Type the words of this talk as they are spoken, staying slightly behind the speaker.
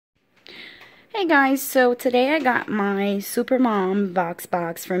Hey guys, so today I got my Supermom Vox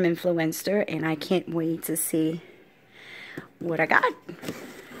box from Influenster and I can't wait to see what I got.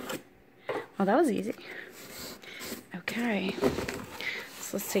 Well, that was easy. Okay,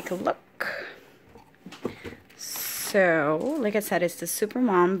 so let's take a look. So, like I said, it's the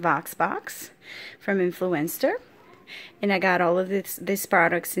Supermom Vox box from Influenster. And I got all of these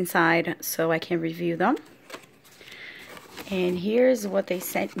products inside so I can review them. And here's what they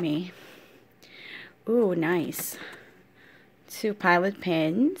sent me. Ooh, nice. 2 pilot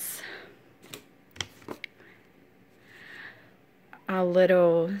pens. A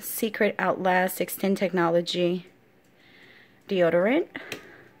little Secret Outlast Extend Technology deodorant.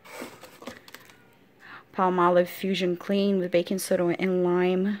 Palmolive Fusion Clean with baking soda and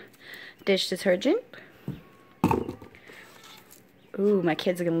lime dish detergent. Ooh, my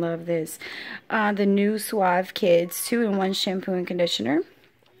kids are gonna love this. The new Suave Kids 2-in-1 shampoo and conditioner.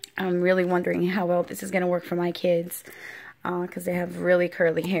 I'm really wondering how well this is going to work for my kids because they have really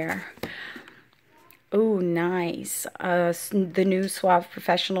curly hair. Oh, nice. The new Suave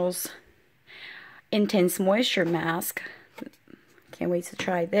Professionals Intense Moisture Mask. Can't wait to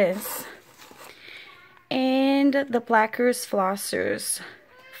try this. And the Blackers Flossers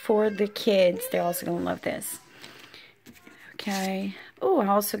for the kids. They're also going to love this. Okay. Oh, I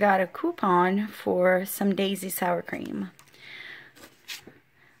also got a coupon for some Daisy Sour Cream.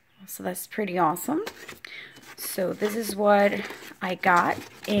 So that's pretty awesome. So this is what I got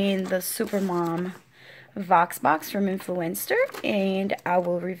in the Supermom Vox box from Influenster, and I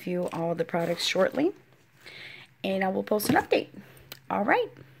will review all the products shortly, and I will post an update. All right,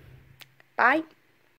 bye.